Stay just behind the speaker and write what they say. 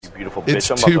beautiful bitch.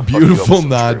 It's I'm about too to fuck you up beautiful with some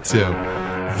not truth.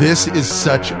 to. This is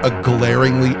such a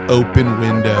glaringly open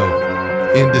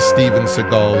window into Steven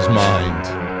Seagal's mind.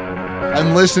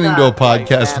 I'm listening to a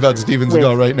podcast about Steven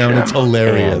Seagal right now, and it's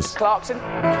hilarious. Clarkson.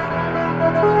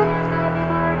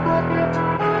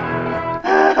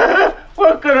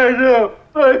 What can I do?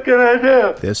 What can I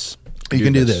do? This. You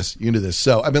can do this. You can do this.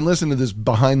 So I've been listening to this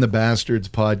Behind the Bastards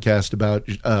podcast about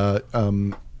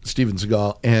Steven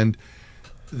Seagal, and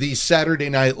the Saturday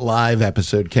Night Live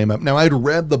episode came up. Now, I'd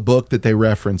read the book that they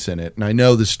reference in it, and I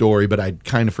know the story, but I'd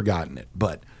kind of forgotten it.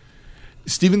 But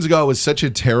Steven Seagal was such a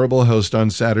terrible host on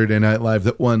Saturday Night Live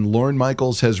that Lorne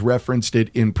Michaels has referenced it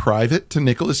in private to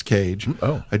Nicolas Cage.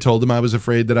 Oh. I told him I was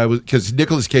afraid that because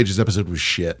Nicolas Cage's episode was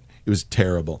shit. It was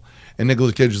terrible. And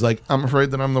Nicolas Cage was like, I'm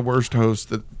afraid that I'm the worst host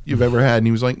that you've ever had. And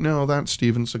he was like, no, that's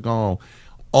Steven Seagal.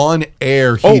 On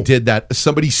air, he did that.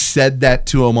 Somebody said that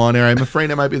to him on air. I'm afraid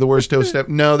I might be the worst host ever.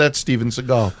 No, that's Steven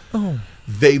Seagal.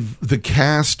 The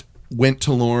cast went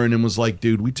to Lauren and was like,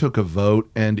 dude, we took a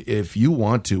vote, and if you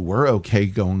want to, we're okay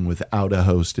going without a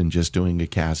host and just doing a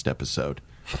cast episode.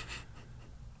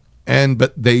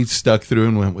 But they stuck through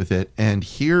and went with it. And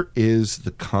here is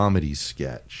the comedy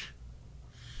sketch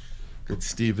that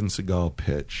Steven Seagal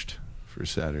pitched for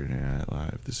Saturday Night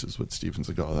Live. This is what Steven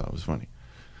Seagal thought was funny.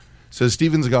 So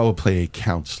Steven Seagal will play a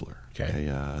counselor,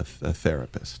 a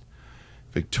therapist.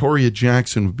 Victoria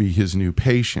Jackson would be his new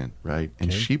patient, right?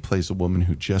 And she plays a woman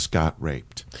who just got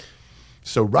raped.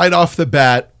 So right off the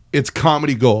bat, it's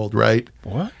comedy gold, right?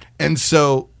 What? And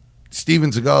so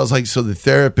Steven Seagal is like, so the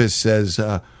therapist says,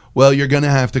 well, you're going to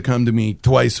have to come to me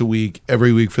twice a week,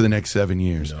 every week for the next 7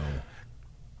 years. No.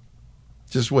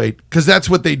 Just wait. Because that's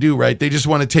what they do, right? They just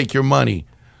want to take your money.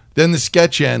 Then the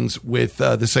sketch ends with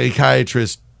the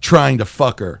psychiatrist trying to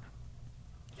fuck her.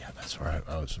 Yeah, that's right.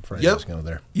 I was afraid it was going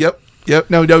there. Yep.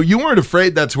 No, you weren't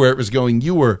afraid that's where it was going.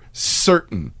 You were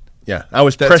certain. Yeah, I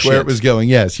was That's prescient. where it was going.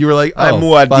 Yes. You were like, I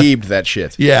muad'Dib'd that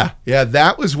shit. Yeah.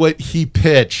 That was what he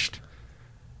pitched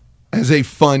as a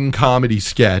fun comedy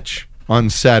sketch on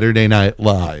Saturday Night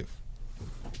Live.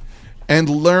 And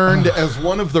learned, as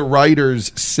one of the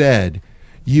writers said,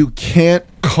 you can't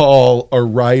call a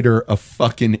writer a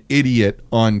fucking idiot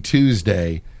on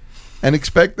Tuesday and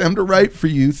expect them to write for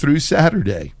you through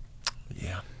Saturday.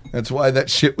 Yeah. That's why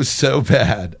that shit was so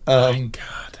bad. My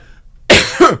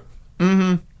God.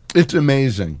 It's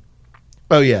amazing.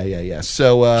 Oh, yeah.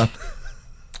 So,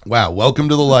 wow, welcome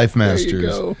to the Life Masters. There you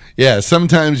go. Yeah,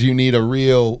 sometimes you need a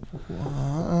real...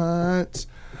 What?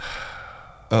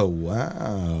 Oh,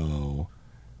 wow.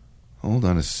 Hold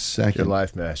on a second. Your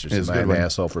Life Masters. It's Am a I good an one.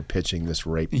 asshole for pitching this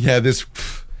rape? Yeah,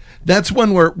 that's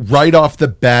one where right off the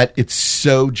bat, it's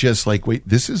so just like, wait,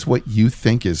 this is what you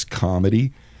think is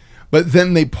comedy? But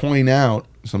then they point out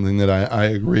something that I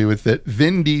agree with, that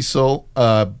Vin Diesel,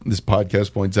 this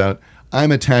podcast points out,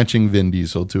 I'm attaching Vin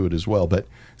Diesel to it as well, but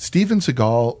Steven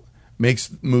Seagal makes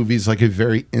movies like a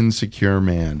very insecure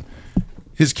man.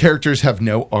 His characters have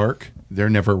no arc. They're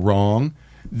never wrong.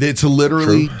 It's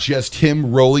literally just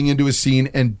him rolling into a scene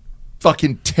and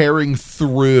fucking tearing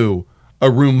through a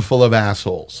room full of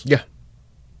assholes. Yeah.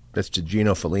 That's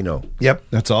Gino Felino. Yep,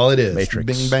 that's all it is. Matrix.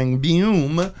 Bing, bang,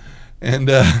 boom. And,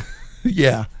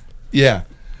 yeah.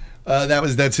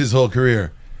 That's his whole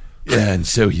career. Yeah, and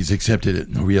so he's accepted it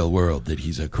in the real world that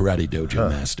he's a karate dojo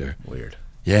master. Weird.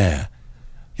 Yeah.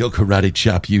 He'll karate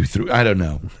chop you through, I don't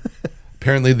know.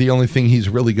 Apparently the only thing he's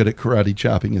really good at karate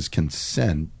chopping is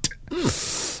consent.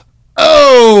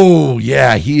 Oh,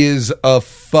 yeah, he is a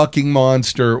fucking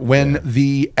monster when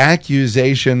the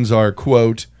accusations are,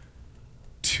 quote,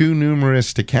 too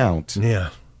numerous to count. Yeah.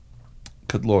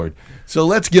 Good Lord. So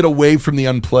let's get away from the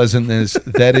unpleasantness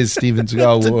that is Steven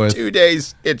Seagal with. 2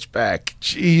 days itch back.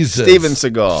 Jesus. Steven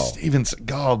Seagal. Steven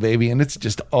Seagal, baby. And it's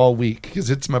just all week because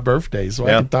it's my birthday. So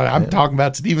Yeah. I'm talking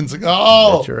about Steven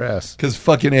Seagal. Bet your ass. Because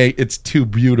fucking A, it's too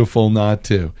beautiful not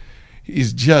to.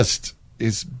 He's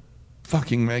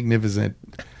fucking magnificent.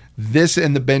 This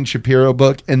and the Ben Shapiro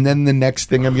book, and then the next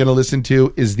thing I'm going to listen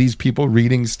to is these people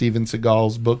reading Steven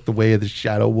Seagal's book, The Way of the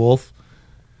Shadow Wolf.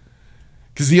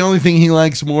 Because the only thing he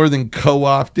likes more than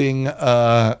co-opting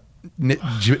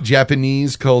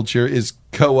Japanese culture is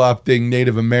co-opting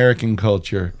Native American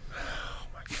culture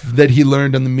that he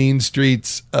learned on the mean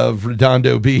streets of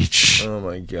Redondo Beach, Oh,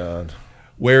 my God.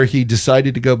 where he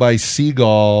decided to go by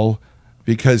Seagal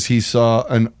because he saw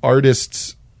an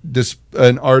artist's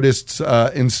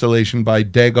installation by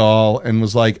Degas and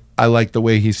was like, I like the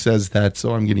way he says that,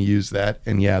 so I'm going to use that.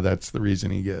 And yeah, that's the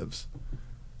reason he gives.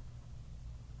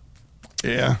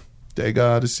 Yeah,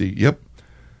 Degas to see. Yep.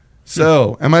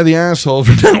 So, am I the asshole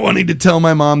for not wanting to tell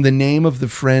my mom the name of the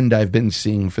friend I've been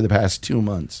seeing for the past 2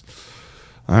 months?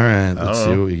 All right, let's see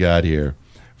what we got here.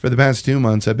 For the past 2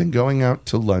 months, I've been going out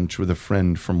to lunch with a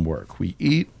friend from work. We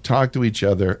eat, talk to each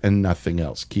other, and nothing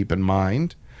else. Keep in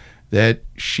mind that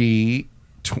she,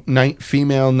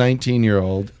 female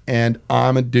 19-year-old, and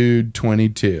I'm a dude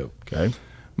 22. Okay.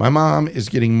 My mom is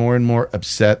getting more and more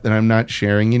upset that I'm not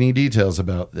sharing any details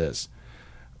about this.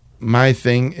 My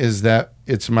thing is that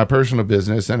it's my personal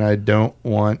business, and I don't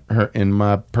want her in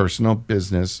my personal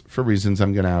business for reasons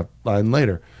I'm going to outline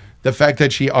later. The fact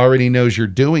that she already knows you're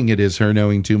doing it is her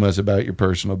knowing too much about your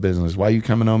personal business. Why are you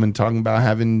coming home and talking about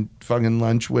having fucking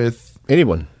lunch with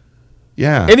Anyone.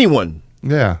 Yeah. Anyone.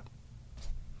 Yeah.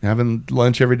 Having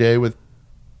lunch every day with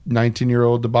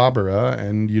 19-year-old Barbara,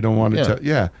 and you don't want to tell.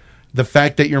 Yeah. The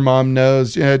fact that your mom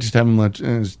knows, just having lunch,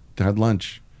 just had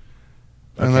lunch.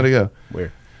 And let it go.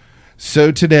 Weird.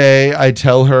 So today I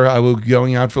tell her I will be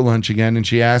going out for lunch again, and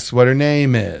she asks what her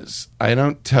name is. I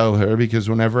don't tell her because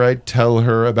whenever I tell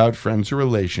her about friends or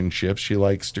relationships, she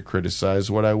likes to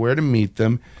criticize what I wear to meet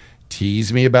them,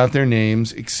 tease me about their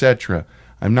names, etc.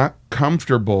 I'm not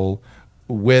comfortable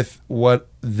with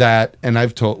that, and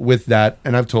I've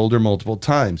told her multiple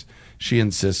times. She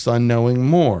insists on knowing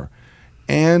more.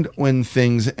 And when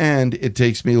things end, it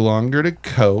takes me longer to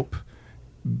cope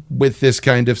with this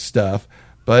kind of stuff.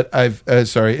 But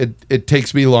it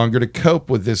takes me longer to cope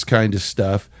with this kind of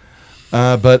stuff.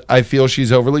 But I feel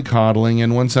she's overly coddling.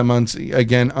 And once I'm,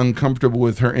 again, uncomfortable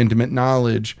with her intimate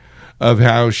knowledge of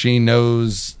how she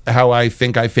knows how I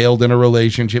think I failed in a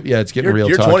relationship. Yeah, it's getting real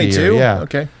You're talky 22? here. Yeah.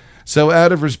 Okay. So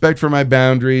out of respect for my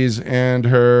boundaries and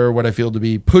her, what I feel to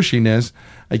be pushiness,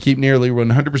 I keep nearly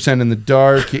 100% in the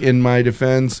dark. In my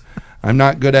defense, I'm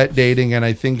not good at dating, and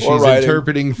I think she's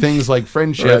interpreting things like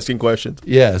friendship. Or asking questions.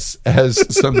 Yes,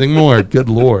 as something more. Good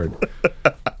Lord.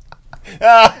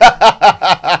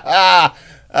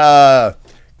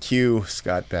 Cue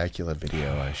Scott Bakula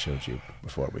video I showed you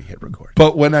before we hit record.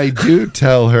 But when I do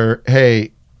tell her,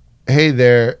 hey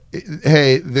there,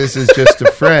 this is just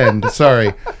a friend.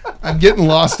 Sorry, I'm getting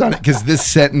lost on it because this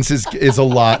sentence is a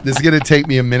lot. This is going to take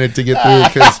me a minute to get through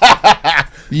because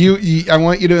I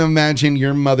want you to imagine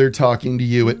your mother talking to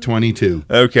you at 22.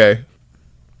 Okay.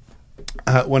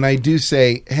 When I do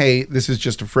say, hey, this is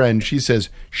just a friend, she says,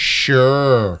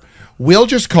 sure. We'll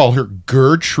just call her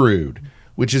Gertrude,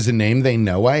 which is a name they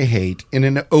know I hate, in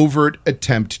an overt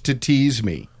attempt to tease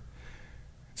me.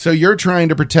 So you're trying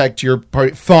to protect your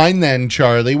party. Fine then,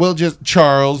 Charlie. We'll just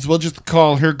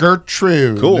call her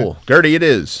Gertrude. Cool. Gertie it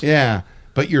is. Yeah.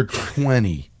 But you're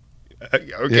 20.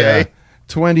 Okay. Yeah.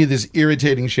 20, this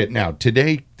irritating shit. Now,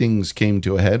 today things came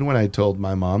to a head when I told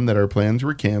my mom that our plans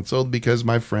were canceled because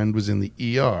my friend was in the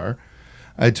ER.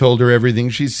 I told her everything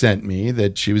she sent me,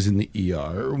 that she was in the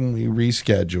ER. We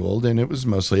rescheduled, and it was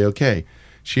mostly okay.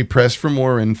 She pressed for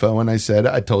more info, and I said,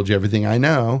 I told you everything I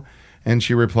know. And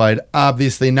she replied,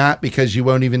 obviously not, because you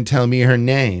won't even tell me her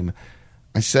name.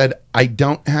 I said, I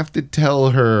don't have to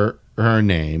tell her her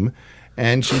name.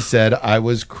 And she said I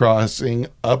was crossing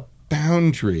a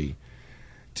boundary.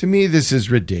 To me, this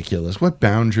is ridiculous. What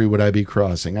boundary would I be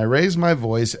crossing? I raised my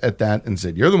voice at that and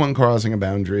said, you're the one crossing a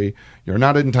boundary. You're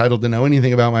not entitled to know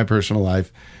anything about my personal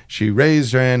life. She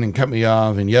raised her hand and cut me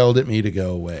off and yelled at me to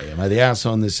go away. Am I the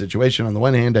asshole in this situation? On the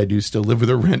one hand, I do still live with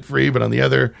her rent-free, but on the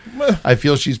other, I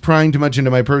feel she's prying too much into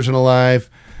my personal life,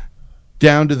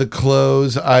 down to the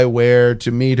clothes I wear to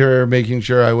meet her, making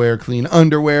sure I wear clean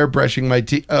underwear, brushing my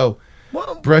teeth. Oh,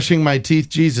 brushing my teeth.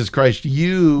 Jesus Christ,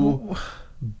 you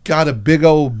got a big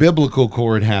old biblical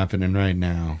cord happening right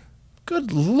now.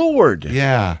 Good Lord.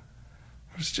 Yeah.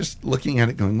 I was just looking at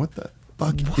it going, what the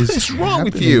fuck is wrong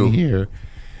with you here?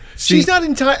 She's not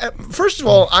entitled. First of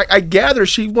all, I gather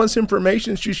she wants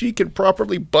information so she can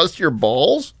properly bust your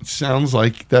balls. Sounds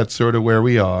like that's sort of where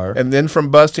we are. And then from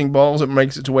busting balls, it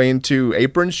makes its way into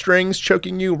apron strings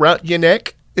choking you around your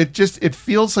neck. It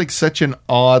feels like such an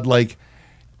odd, like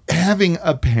having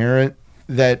a parent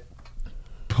that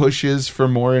pushes for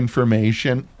more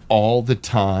information all the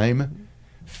time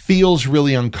feels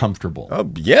really uncomfortable. Oh,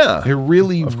 yeah. It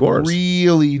really, of course,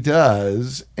 really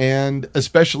does. And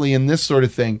especially in this sort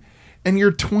of thing. And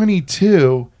you're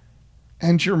 22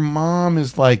 and your mom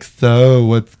is like, so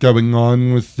what's going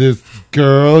on with this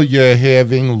girl you're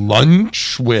having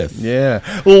lunch with? Yeah.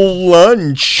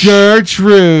 Lunch.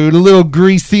 Gertrude, a little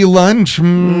greasy lunch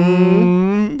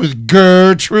with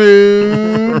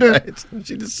Gertrude. Right.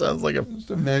 She just sounds like a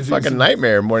fucking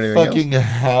nightmare more than anything fucking else.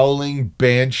 Howling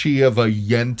banshee of a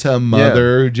Yenta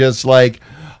mother, just like,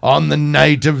 on the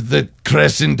night of the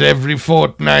crescent every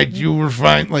fortnight you will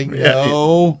find, like,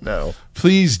 no. No.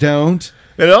 Please don't.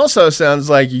 It also sounds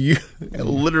like you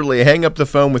literally hang up the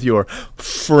phone with your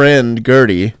friend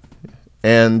Gertie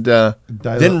and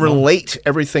then relate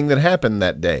everything that happened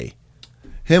that day.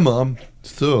 Hey, Mom.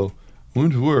 So,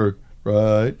 went to work,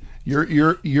 right?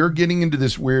 You're getting into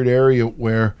this weird area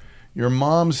where your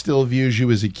mom still views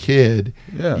you as a kid.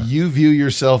 Yeah. You view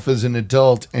yourself as an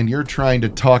adult, and you're trying to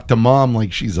talk to Mom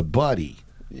like she's a buddy.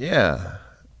 Yeah.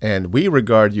 And we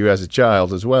regard you as a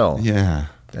child as well. Yeah.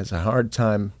 That's a hard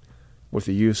time with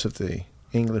the use of the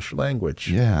English language.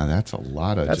 Yeah, that's a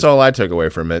lot of... That's all I took away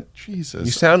from it. Jesus.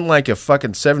 You sound like a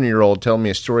fucking 7-year-old telling me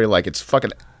a story like it's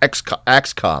fucking Axe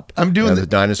Cop. I'm doing the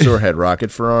dinosaur had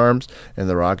rocket for arms, and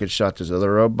the rocket shot this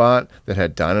other robot that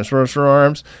had dinosaurs for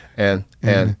arms, and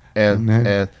then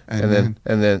they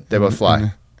both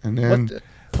fly. And then,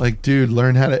 like, dude,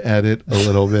 learn how to edit a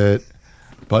little bit,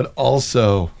 but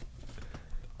also...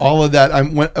 all of that,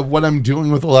 what I'm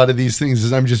doing with a lot of these things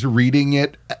is I'm just reading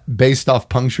it based off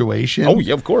punctuation. Oh,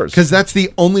 yeah, of course. Because that's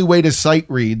the only way to sight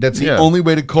read. That's the only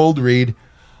way to cold read,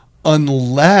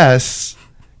 unless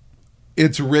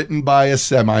it's written by a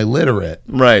semi-literate.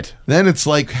 Right. Then it's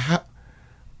like,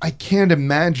 I can't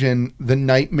imagine the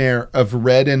nightmare of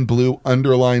red and blue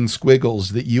underlined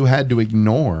squiggles that you had to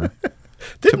ignore.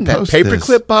 Didn't that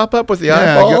paperclip pop up with the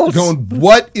eyeballs? Going,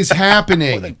 what is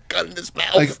happening? With a gun in his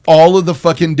mouth. Like all of the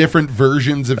fucking different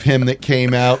versions of him that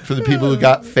came out for the people who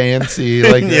got fancy.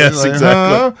 Like, yes, like,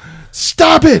 exactly.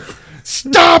 Stop it!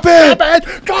 Stop it!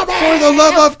 For the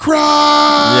love of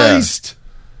Christ!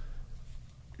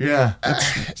 Yeah.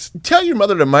 Tell your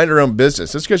mother to mind her own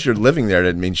business. Just because you're living there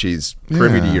doesn't mean she's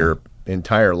privy to your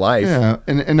entire life. Yeah,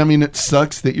 and I mean, it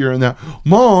sucks that you're in that.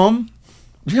 Mom!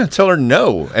 Yeah, tell her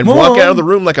no and Mom, walk out of the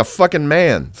room like a fucking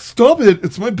man. Stop it.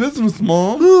 It's my business,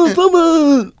 Mom. Stop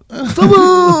it.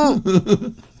 Stop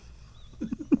it.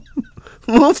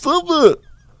 Oh, stop it.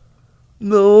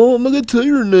 No, I'm not going to tell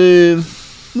your name.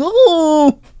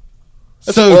 No.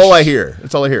 That's all I hear.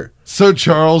 That's all I hear. So,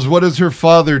 Charles, what does her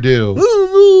father do?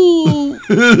 Oh,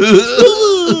 no.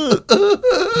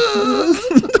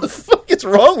 What the fuck is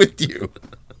wrong with you?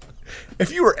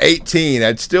 If you were 18,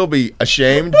 I'd still be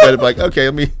ashamed, but I'd be like, okay,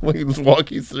 let me walk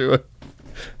you through it.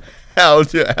 How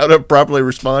to properly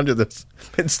respond to this.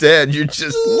 Instead, you're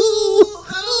just...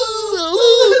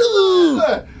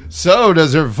 So,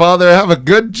 does her father have a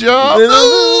good job?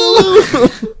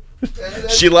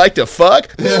 She like to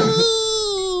fuck?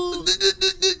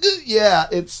 Yeah,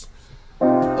 it's...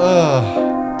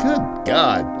 Good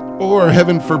God. Or,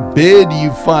 heaven forbid,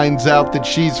 you finds out that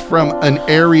she's from an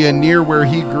area near where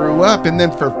he grew up, and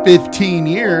then for 15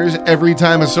 years, every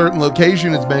time a certain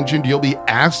location is mentioned, you'll be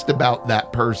asked about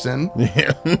that person.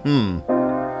 Yeah. No,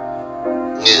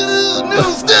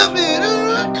 stop it.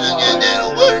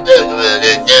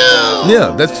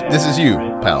 Yeah, this is you,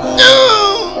 pal. No.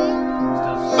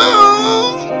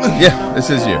 Yeah,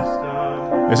 this is you.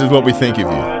 This is what we think of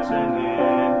you.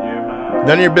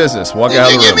 None of your business. Walk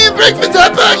out of the room. Give me a breakfast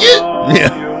hot pocket?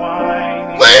 Yeah.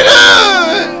 Wait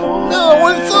on! No,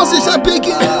 one sausage hot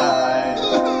bacon.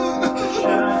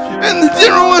 And the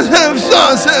dinner was half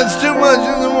sauce. That's too much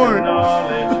in the morning.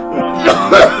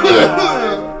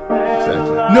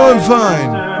 No, I'm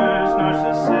fine.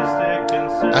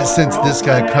 I sense this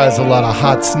guy cries a lot of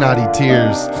hot, snotty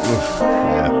tears.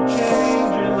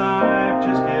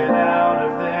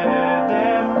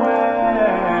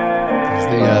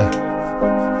 Yeah.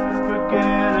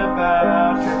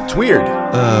 It's weird.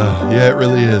 Yeah, it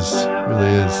really is. It really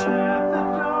is.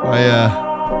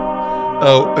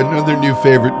 Another new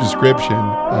favorite description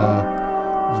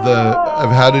of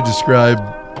how to describe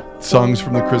songs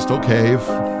from the Crystal Cave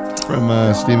from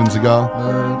Steven Seagal.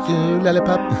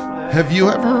 Lollipop. Have you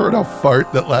ever heard a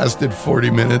fart that lasted 40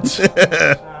 minutes?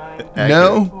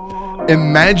 No?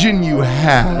 Imagine you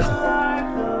had.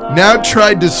 Now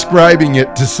try describing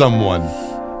it to someone.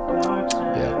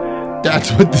 Yeah.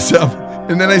 That's what this album...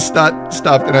 And then I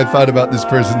stopped and I thought about this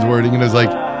person's wording, and I was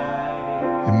like,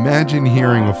 imagine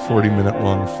hearing a 40-minute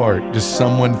long fart. Just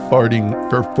someone farting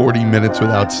for 40 minutes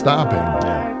without stopping.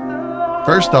 Yeah.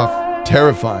 First off,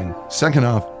 terrifying. Second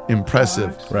off,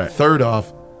 impressive. Right. Third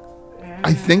off,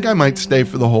 I think I might stay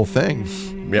for the whole thing.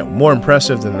 Yeah, more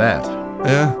impressive than that.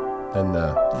 Yeah.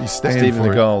 Than Staying Stephen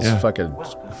for it. Seagal's Yeah. fucking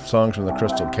songs from the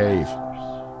Crystal Cave.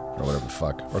 Or whatever the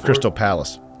fuck. Or Crystal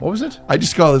Palace. What was it? I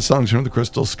just call it songs from the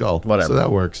Crystal Skull. Whatever. So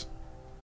that works.